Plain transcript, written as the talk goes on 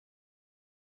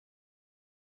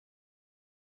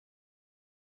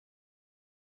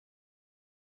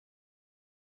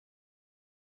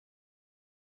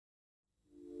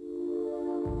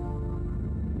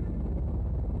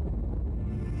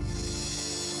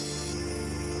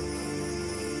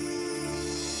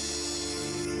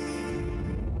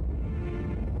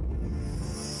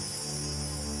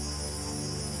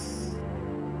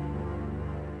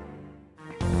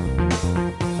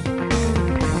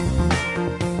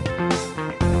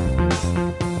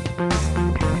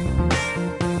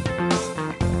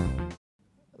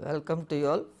Welcome to you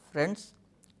all friends.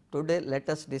 Today let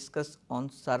us discuss on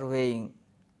surveying.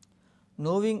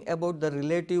 Knowing about the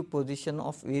relative position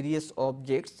of various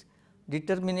objects,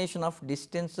 determination of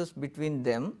distances between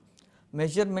them,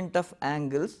 measurement of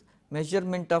angles,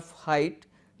 measurement of height,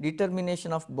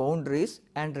 determination of boundaries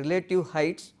and relative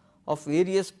heights of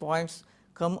various points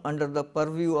come under the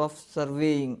purview of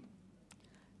surveying.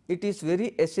 It is very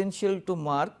essential to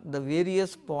mark the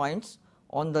various points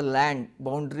on the land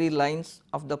boundary lines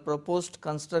of the proposed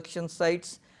construction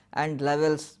sites and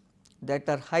levels, that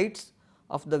are heights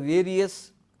of the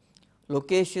various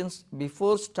locations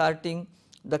before starting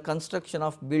the construction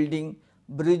of building,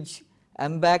 bridge,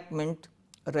 embankment,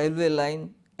 railway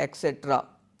line, etc.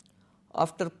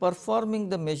 After performing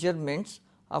the measurements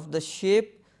of the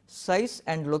shape, size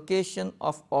and location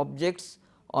of objects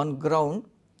on ground,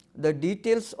 the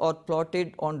details are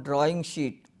plotted on drawing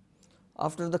sheet.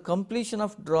 After the completion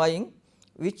of drawing,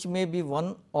 which may be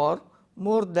one or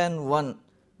more than one,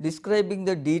 describing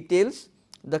the details,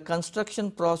 the construction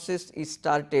process is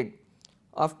started.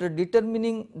 After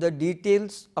determining the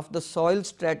details of the soil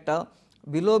strata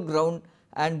below ground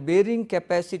and bearing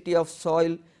capacity of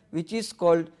soil, which is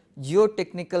called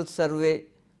geotechnical survey,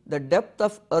 the depth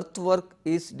of earthwork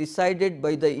is decided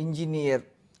by the engineer.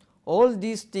 All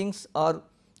these things are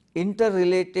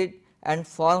interrelated and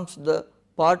forms the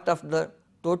part of the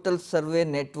total survey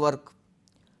network.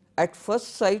 At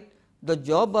first sight, the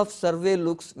job of survey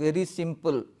looks very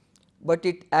simple, but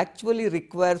it actually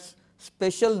requires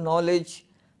special knowledge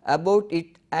about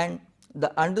it and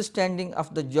the understanding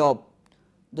of the job.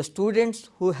 The students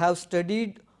who have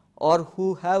studied or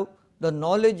who have the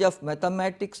knowledge of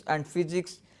mathematics and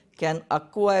physics can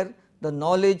acquire the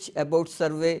knowledge about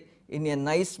survey in a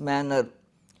nice manner.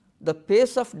 The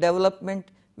pace of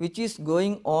development which is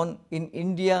going on in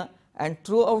India and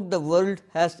throughout the world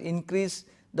has increased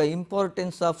the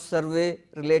importance of survey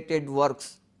related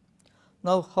works.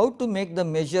 Now, how to make the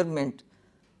measurement,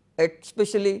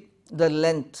 especially the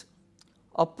length?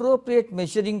 Appropriate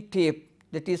measuring tape,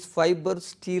 that is fiber,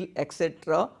 steel,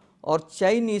 etc. or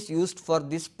chain is used for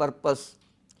this purpose.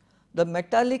 The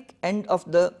metallic end of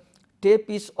the tape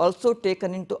is also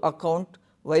taken into account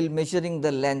while measuring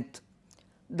the length.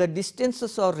 The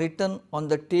distances are written on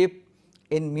the tape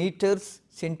in meters,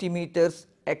 centimeters,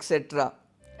 etc.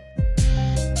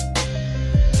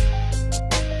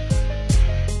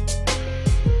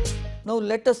 Now,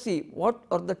 let us see what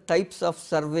are the types of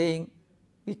surveying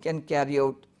we can carry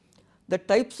out. The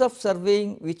types of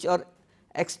surveying which are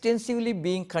extensively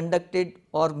being conducted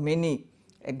are many.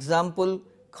 Example,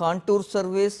 contour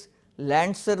surveys,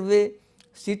 land survey,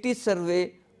 city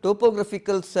survey,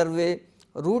 topographical survey,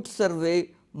 route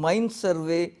survey, mine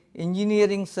survey,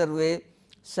 engineering survey,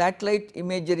 satellite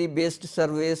imagery based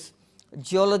surveys,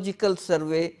 geological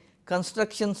survey,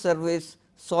 construction surveys,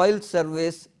 soil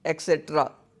surveys,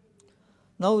 etc.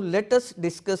 Now, let us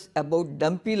discuss about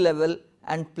dumpy level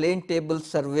and plane table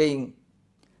surveying.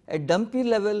 A dumpy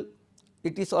level,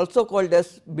 it is also called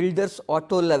as builder's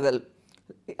auto level,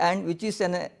 and which is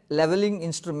a leveling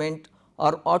instrument,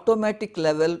 or automatic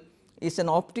level is an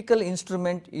optical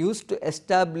instrument used to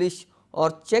establish or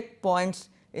check points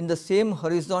in the same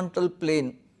horizontal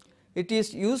plane. It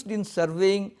is used in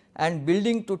surveying and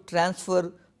building to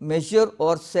transfer, measure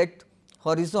or set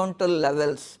horizontal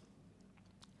levels.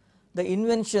 The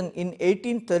invention in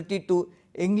 1832,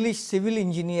 English civil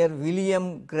engineer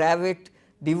William Gravett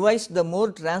devised the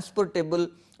more transportable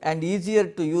and easier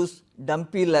to use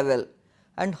dumpy level.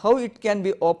 And how it can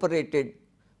be operated?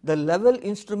 The level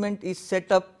instrument is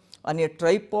set up on a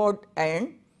tripod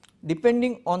and,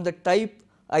 depending on the type,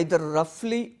 either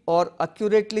roughly or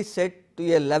accurately set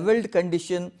to a leveled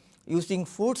condition using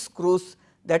foot screws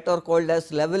that are called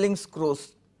as leveling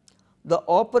screws. The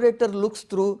operator looks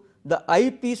through the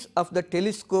eyepiece of the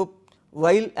telescope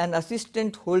while an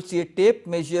assistant holds a tape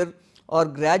measure or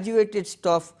graduated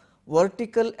staff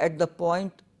vertical at the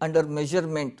point under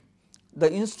measurement.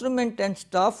 The instrument and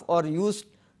staff are used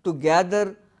to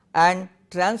gather and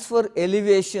transfer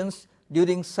elevations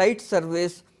during site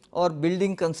surveys or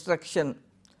building construction.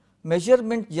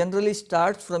 Measurement generally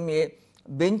starts from a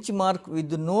benchmark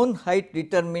with known height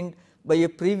determined by a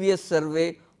previous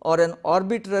survey or an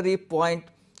arbitrary point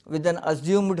with an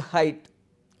assumed height.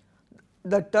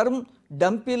 The term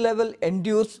dumpy level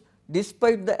endures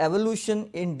despite the evolution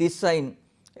in design.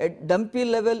 A dumpy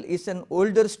level is an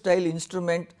older style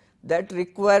instrument that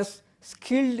requires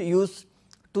skilled use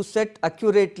to set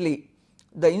accurately.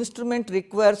 The instrument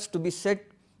requires to be set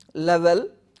level,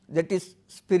 that is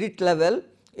spirit level,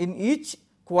 in each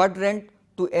quadrant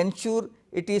to ensure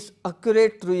it is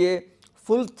accurate through a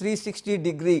full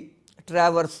 360-degree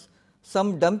traverse.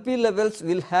 Some dumpy levels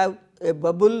will have a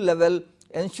bubble level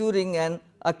ensuring an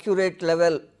accurate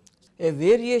level. A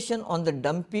variation on the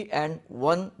dumpy and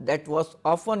one that was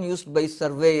often used by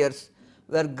surveyors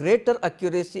where greater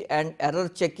accuracy and error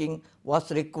checking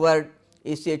was required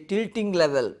is a tilting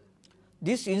level.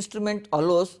 This instrument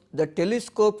allows the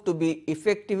telescope to be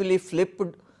effectively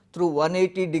flipped through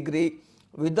 180°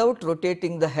 without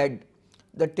rotating the head.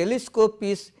 The telescope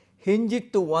is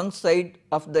hinged to one side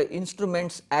of the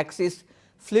instrument's axis.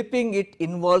 Flipping it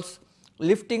involves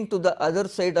lifting to the other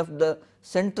side of the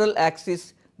central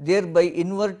axis, thereby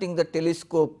inverting the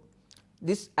telescope.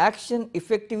 This action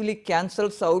effectively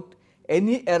cancels out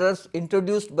any errors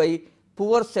introduced by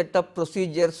poor setup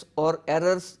procedures or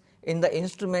errors in the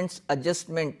instrument's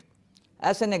adjustment.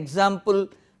 As an example,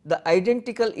 the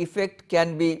identical effect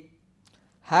can be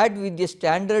had with a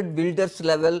standard builder's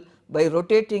level by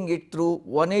rotating it through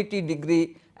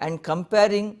 180° and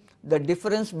comparing the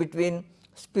difference between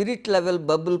spirit level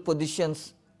bubble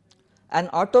positions. An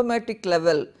automatic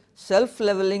level,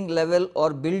 self-leveling level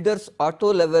or builder's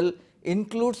auto level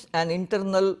includes an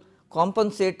internal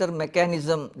compensator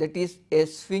mechanism, that is a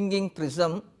swinging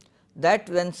prism that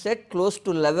when set close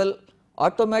to level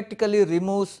automatically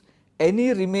removes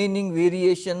any remaining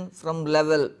variation from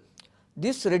level.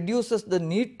 This reduces the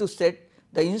need to set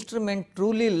the instrument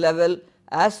truly level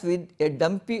as with a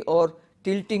dumpy or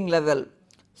tilting level.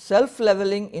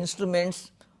 Self-leveling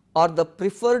instruments are the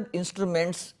preferred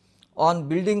instruments on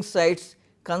building sites,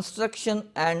 construction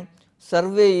and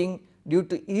surveying due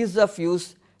to ease of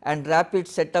use and rapid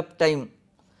setup time.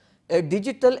 A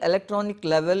digital electronic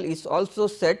level is also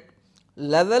set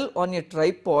level on a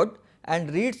tripod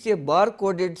and reads a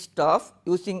bar-coded staff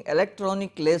using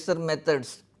electronic laser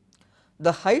methods.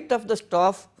 The height of the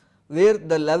staff where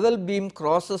the level beam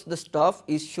crosses the staff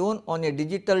is shown on a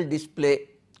digital display.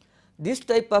 This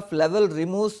type of level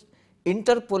removes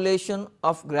interpolation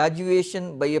of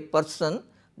graduation by a person,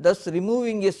 thus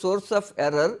removing a source of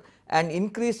error and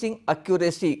increasing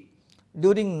accuracy.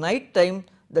 During night time,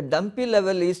 the dumpy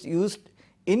level is used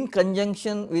in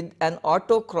conjunction with an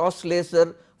auto cross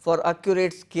laser for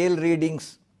accurate scale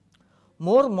readings.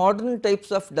 More modern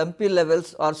types of dumpy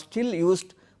levels are still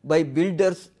used by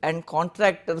builders and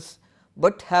contractors,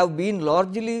 but have been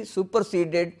largely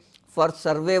superseded for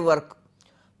survey work.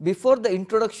 Before the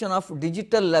introduction of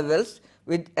digital levels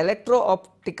with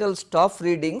electro-optical staff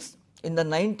readings in the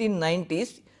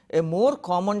 1990s, a more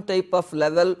common type of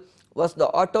level was the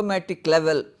automatic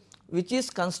level, which is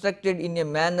constructed in a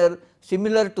manner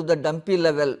similar to the dumpy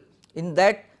level, in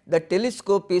that the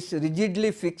telescope is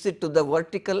rigidly fixed to the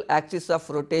vertical axis of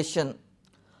rotation.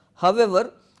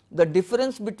 However, the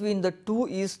difference between the two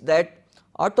is that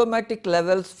automatic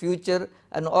levels feature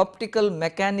an optical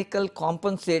mechanical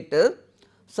compensator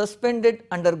suspended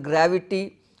under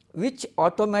gravity, which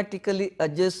automatically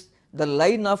adjusts the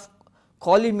line of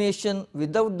collimation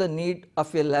without the need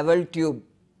of a level tube.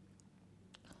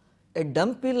 A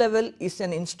dumpy level is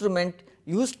an instrument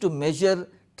used to measure,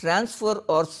 transfer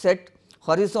or set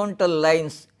horizontal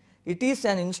lines. It is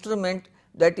an instrument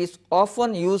that is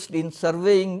often used in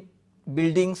surveying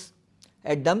buildings.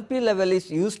 A dumpy level is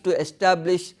used to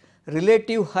establish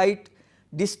relative height,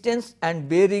 distance and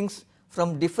bearings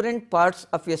from different parts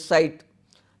of a site.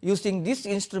 Using this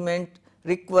instrument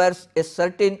requires a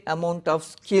certain amount of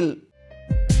skill.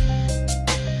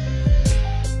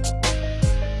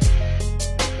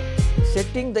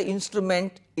 Setting the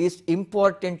instrument is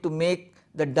important to make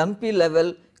the dumpy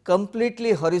level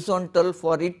completely horizontal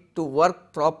for it to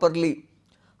work properly.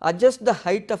 Adjust the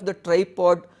height of the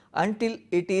tripod until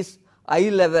it is eye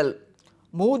level.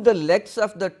 Move the legs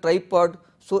of the tripod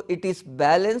so it is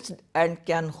balanced and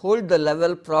can hold the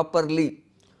level properly.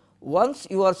 Once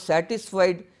you are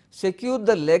satisfied, secure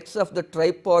the legs of the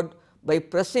tripod by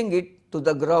pressing it to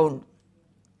the ground.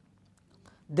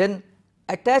 Then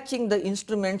attaching the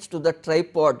instruments to the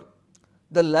tripod.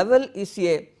 The level is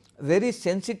a very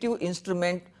sensitive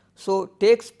instrument, so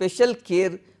take special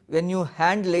care when you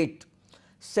handle it.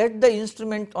 Set the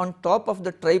instrument on top of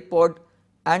the tripod,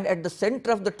 and at the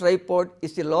center of the tripod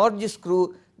is a large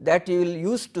screw that you will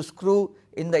use to screw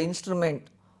in the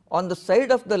instrument. On the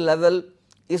side of the level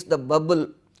is the bubble.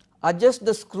 Adjust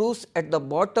the screws at the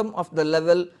bottom of the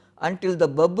level until the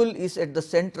bubble is at the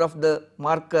center of the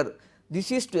marker.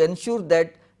 This is to ensure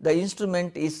that the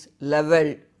instrument is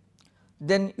leveled.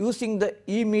 Then using the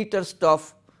E-meter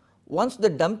staff, once the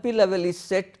dumpy level is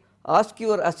set, ask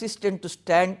your assistant to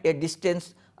stand a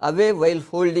distance away while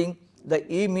holding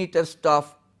the E-meter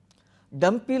staff.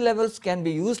 Dumpy levels can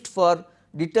be used for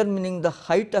determining the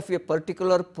height of a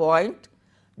particular point,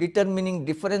 determining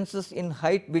differences in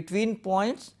height between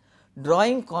points,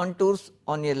 drawing contours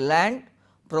on a land,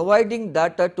 providing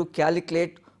data to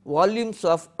calculate volumes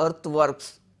of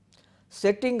earthworks,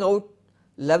 setting out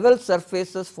level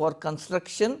surfaces for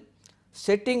construction,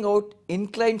 setting out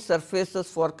inclined surfaces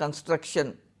for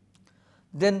construction,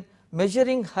 then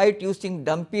measuring height using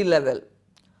dumpy level.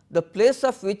 The place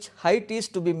of which height is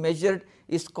to be measured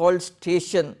is called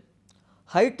station.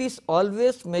 Height is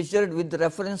always measured with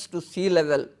reference to sea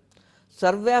level.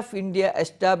 Survey of India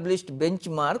established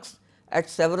benchmarks at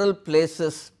several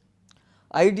places.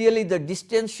 Ideally, the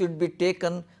distance should be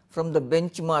taken from the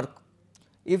benchmark.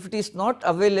 If it is not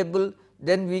available,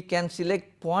 then we can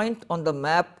select point on the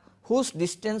map whose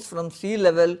distance from sea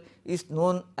level is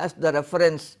known as the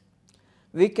reference.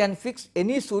 We can fix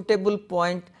any suitable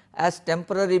point as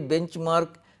temporary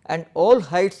benchmark and all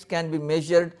heights can be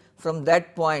measured from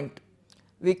that point.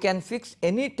 We can fix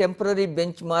any temporary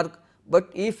benchmark, but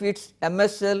if its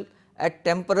MSL at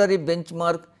temporary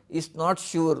benchmark is not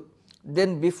sure,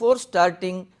 then before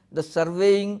starting the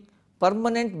surveying,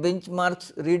 permanent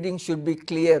benchmarks reading should be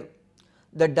clear.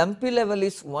 The dumpy level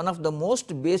is one of the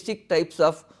most basic types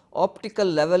of optical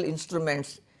level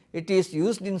instruments. It is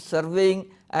used in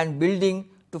surveying and building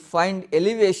to find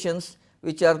elevations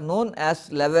which are known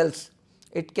as levels.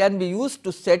 It can be used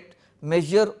to set,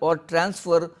 measure or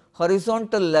transfer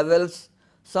horizontal levels.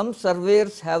 Some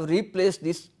surveyors have replaced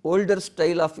this older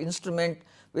style of instrument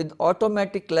with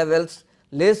automatic levels,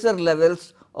 laser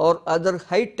levels or other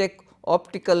high-tech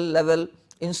optical level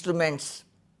instruments.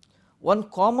 One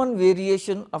common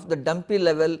variation of the dumpy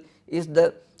level is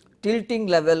the tilting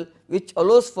level, which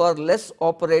allows for less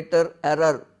operator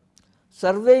error.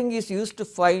 Surveying is used to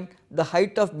find the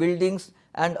height of buildings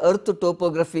and earth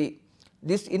topography.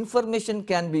 This information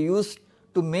can be used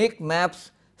to make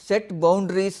maps, set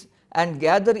boundaries and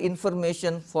gather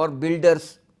information for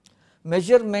builders.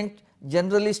 Measurement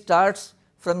generally starts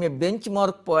from a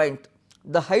benchmark point,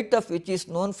 the height of which is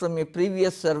known from a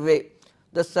previous survey.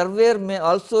 The surveyor may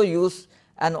also use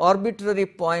an arbitrary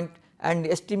point and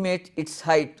estimate its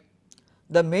height.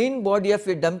 The main body of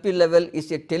a dumpy level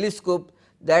is a telescope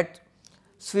that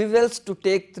swivels to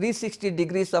take 360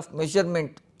 degrees of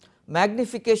measurement.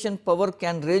 Magnification power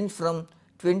can range from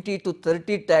 20 to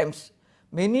 30 times.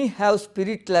 Many have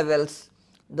spirit levels,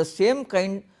 the same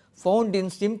kind found in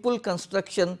simple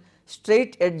construction,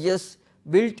 straight edges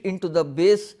built into the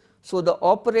base so the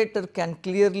operator can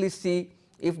clearly see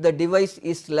if the device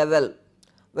is level.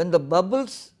 When the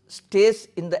bubbles stays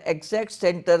in the exact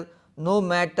center, no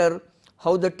matter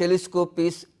how the telescope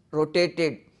is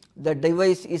rotated, the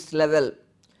device is level.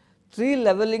 3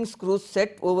 leveling screws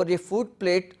set over a foot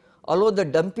plate allow the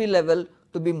dumpy level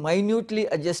to be minutely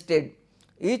adjusted.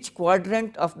 Each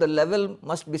quadrant of the level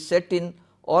must be set in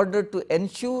order to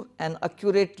ensure an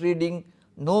accurate reading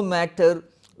no matter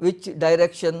which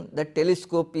direction the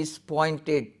telescope is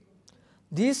pointed.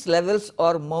 These levels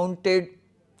are mounted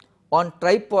on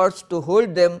tripods to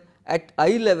hold them at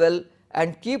eye level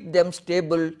and keep them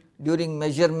stable during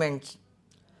measurements.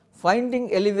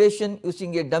 Finding elevation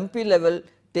using a dumpy level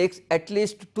takes at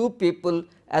least 2 people,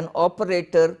 an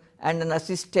operator and an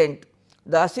assistant.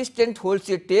 The assistant holds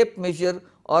a tape measure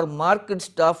or marked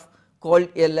stuff called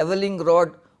a leveling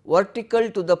rod vertical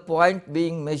to the point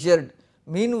being measured.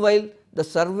 Meanwhile, the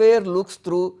surveyor looks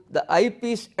through the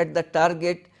eyepiece at the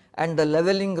target and the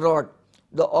leveling rod.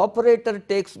 The operator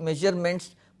takes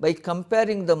measurements by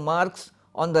comparing the marks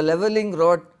on the leveling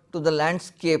rod to the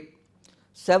landscape.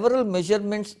 Several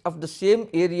measurements of the same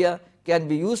area can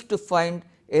be used to find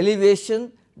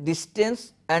elevation,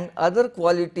 distance and other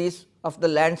qualities of the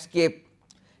landscape.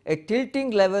 A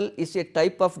tilting level is a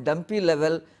type of dumpy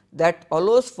level that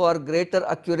allows for greater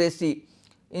accuracy.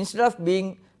 Instead of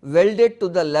being welded to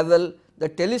the level, the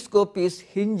telescope is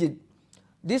hinged.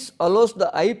 This allows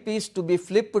the eyepiece to be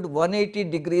flipped 180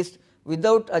 degrees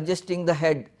without adjusting the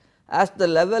head. As the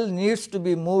level needs to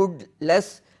be moved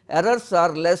less, errors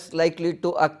are less likely to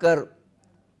occur.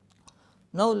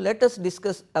 Now let us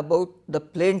discuss about the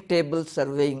plane table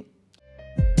surveying.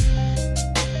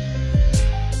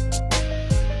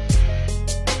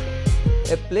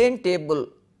 A plane table,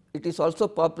 it is also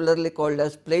popularly called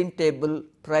as plane table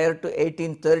prior to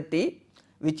 1830,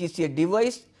 which is a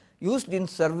device used in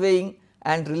surveying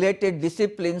and related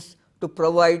disciplines to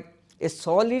provide a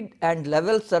solid and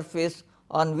level surface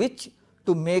on which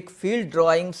to make field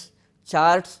drawings,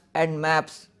 charts and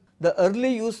maps. The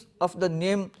early use of the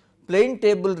name plane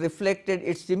table reflected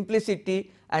its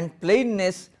simplicity and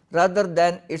plainness rather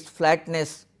than its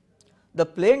flatness. The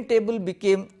plane table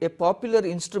became a popular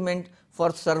instrument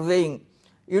for surveying.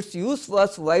 Its use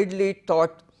was widely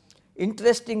taught.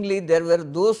 Interestingly, there were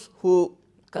those who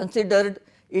considered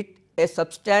it a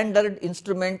substandard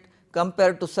instrument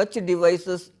compared to such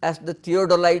devices as the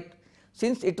theodolite,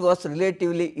 since it was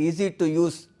relatively easy to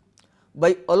use.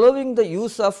 By allowing the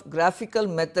use of graphical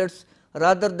methods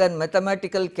rather than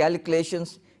mathematical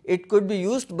calculations, it could be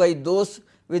used by those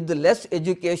with less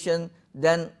education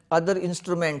than other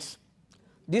instruments.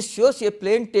 This shows a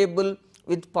plane table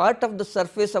with part of the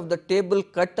surface of the table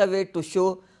cut away to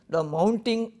show the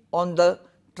mounting on the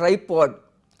tripod.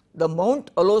 The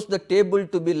mount allows the table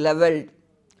to be levelled.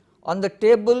 On the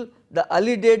table, the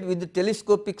alidade with the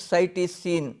telescopic sight is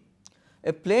seen.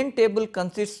 A plane table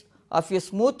consists of a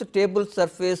smooth table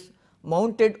surface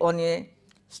mounted on a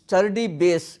sturdy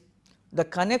base. The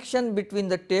connection between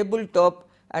the table top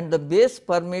and the base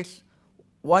permits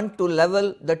one to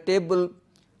level the table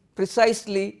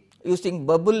precisely using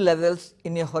bubble levels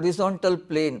in a horizontal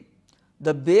plane.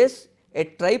 The base, a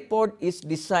tripod, is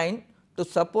designed to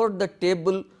support the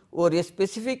table over a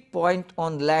specific point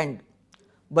on land.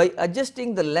 By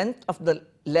adjusting the length of the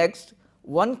legs,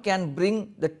 one can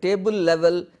bring the table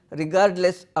level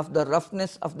regardless of the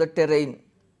roughness of the terrain.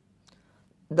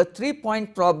 The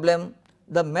 3-point problem,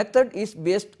 the method is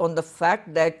based on the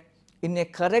fact that in a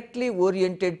correctly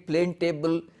oriented plane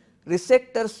table,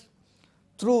 resectors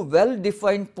through well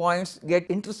defined points get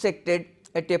intersected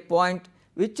at a point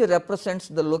which represents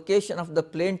the location of the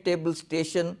plane table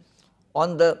station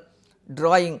on the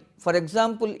drawing. For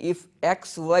example, if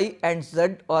x, y and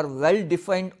z are well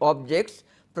defined objects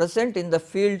present in the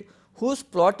field whose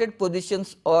plotted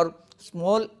positions are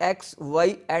small x,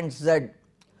 y and z.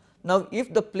 Now,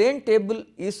 if the plane table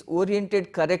is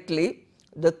oriented correctly,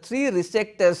 the three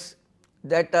resectors,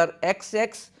 that are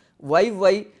xx,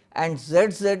 yy and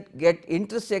zz, get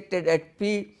intersected at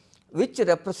P, which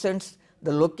represents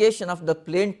the location of the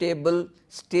plane table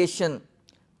station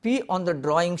P on the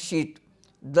drawing sheet.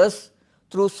 Thus,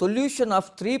 through solution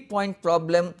of 3-point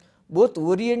problem, both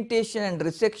orientation and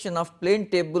resection of plane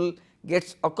table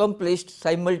gets accomplished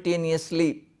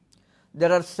simultaneously.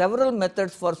 There are several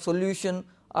methods for solution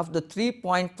of the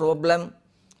 3-point problem: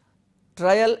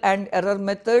 trial and error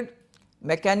method,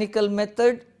 mechanical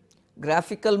method,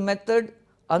 graphical method,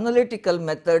 analytical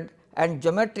method and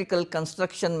geometrical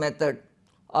construction method.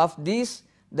 Of these,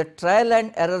 the trial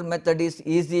and error method is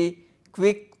easy,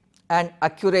 quick and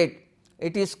accurate.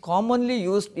 It is commonly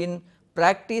used in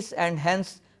practice and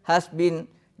hence has been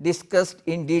discussed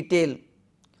in detail.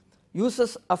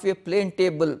 Uses of a plane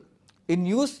table. In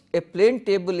use, a plane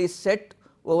table is set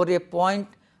over a point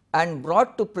and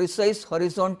brought to precise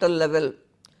horizontal level.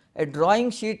 A drawing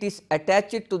sheet is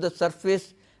attached to the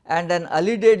surface and an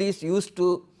alidade is used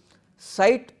to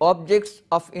sight objects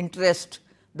of interest.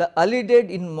 The alidade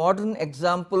in modern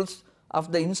examples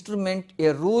of the instrument,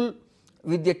 a rule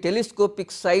with a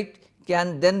telescopic sight,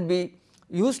 can then be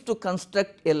used to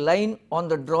construct a line on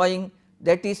the drawing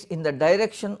that is in the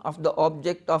direction of the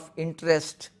object of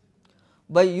interest.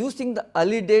 By using the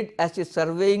alidade as a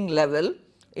surveying level,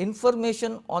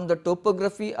 information on the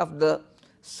topography of the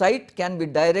site can be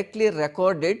directly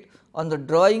recorded on the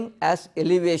drawing as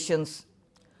elevations.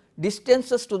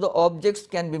 Distances to the objects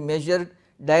can be measured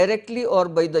directly or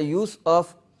by the use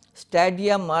of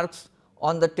stadia marks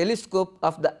on the telescope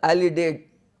of the alidade.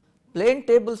 Plane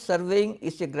table surveying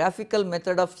is a graphical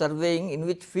method of surveying in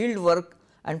which field work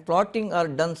and plotting are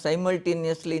done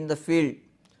simultaneously in the field.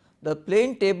 The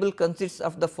plane table consists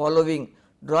of the following: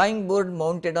 drawing board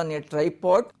mounted on a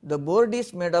tripod. The board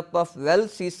is made up of well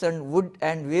seasoned wood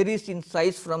and varies in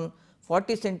size from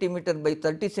 40 centimeter by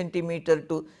 30 centimeter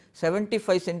to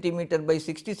 75 centimeter by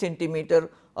 60 centimeter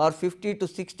or 50 to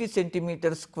 60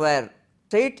 centimeter square.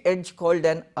 Straight edge called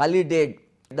an alidade.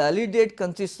 The alidade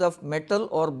consists of metal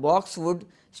or boxwood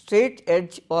straight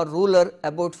edge or ruler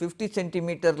about 50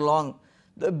 centimeter long.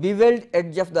 The beveled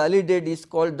edge of the alidade is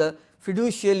called the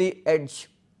fiducially edge.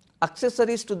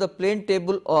 Accessories to the plane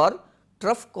table are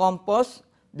trough compass,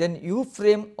 then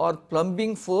U-frame or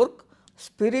plumbing fork,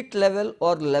 spirit level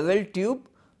or level tube,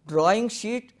 drawing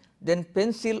sheet, then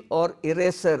pencil or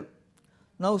eraser.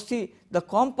 Now, see, the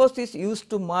compass is used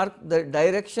to mark the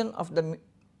direction of the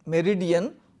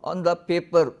meridian on the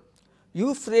paper.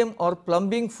 U-frame or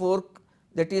plumbing fork,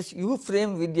 that is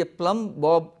U-frame with a plumb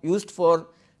bob used for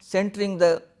centering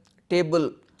the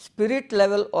table. Spirit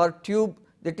level or tube,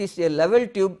 that is a level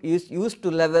tube, is used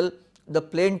to level the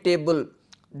plane table.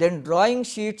 Then drawing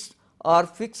sheets are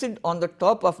fixed on the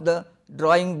top of the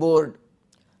drawing board.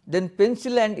 Then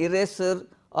pencil and eraser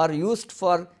are used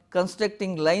for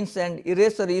constructing lines and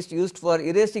eraser is used for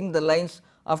erasing the lines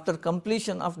after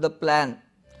completion of the plan.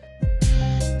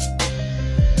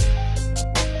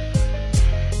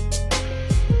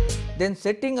 Then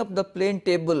setting up the plane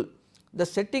table. The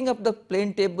setting of the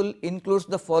plane table includes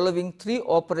the following three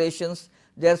operations.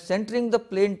 They are centering the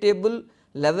plane table,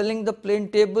 leveling the plane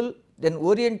table, then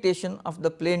orientation of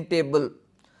the plane table.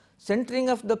 Centering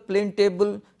of the plane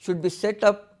table should be set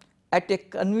up at a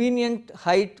convenient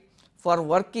height for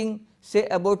working, say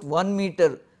about 1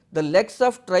 meter. The legs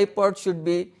of tripod should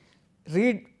be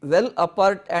read well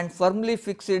apart and firmly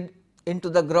fixed into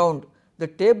the ground. The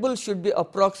table should be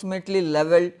approximately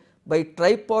leveled by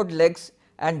tripod legs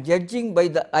and judging by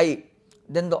the eye.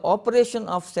 Then the operation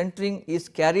of centering is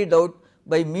carried out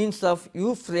by means of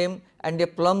U frame and a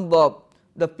plumb bob.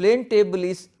 The plane table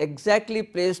is exactly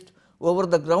placed over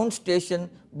the ground station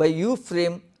by U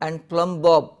frame and plumb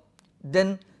bob.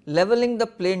 Then leveling the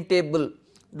plane table.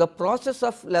 The process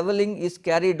of leveling is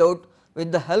carried out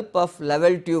with the help of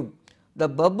level tube. The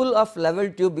bubble of level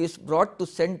tube is brought to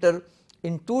center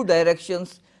in two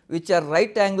directions which are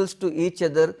right angles to each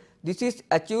other. This is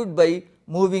achieved by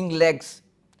moving legs.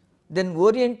 Then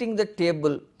orienting the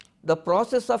table. The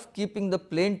process of keeping the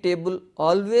plane table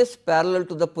always parallel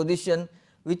to the position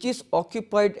which is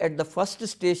occupied at the first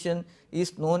station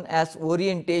is known as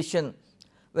orientation.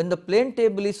 When the plane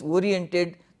table is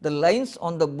oriented, the lines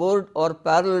on the board are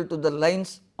parallel to the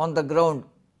lines on the ground.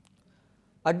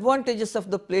 Advantages of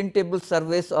the plane table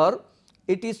surveys are: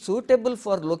 it is suitable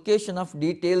for location of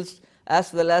details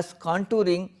as well as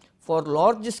contouring for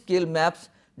large scale maps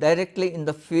directly in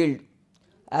the field.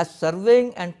 As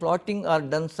surveying and plotting are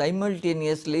done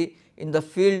simultaneously in the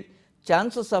field,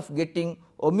 chances of getting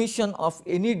omission of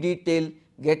any detail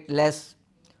get less.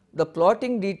 The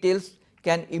plotting details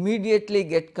can immediately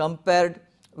get compared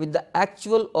with the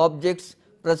actual objects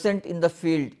present in the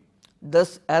field.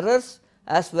 Thus, errors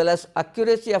as well as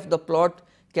accuracy of the plot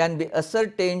can be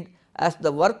ascertained as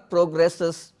the work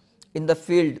progresses in the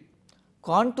field.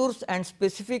 Contours and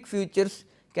specific features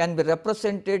can be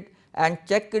represented and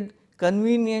checked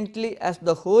conveniently as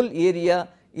the whole area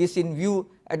is in view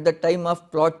at the time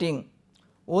of plotting.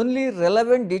 Only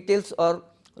relevant details are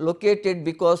located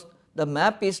because the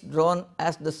map is drawn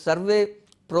as the survey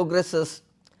progresses.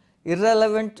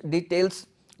 Irrelevant details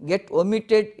get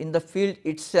omitted in the field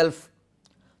itself.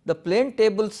 The plane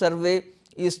table survey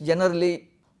is generally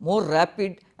more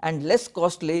rapid and less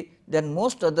costly than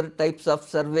most other types of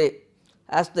survey.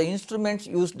 As the instruments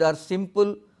used are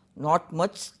simple, not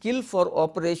much skill for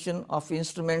operation of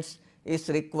instruments is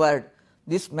required.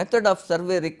 This method of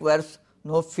survey requires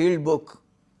no field book.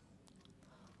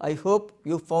 I hope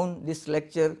you found this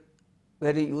lecture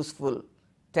very useful.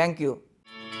 Thank you.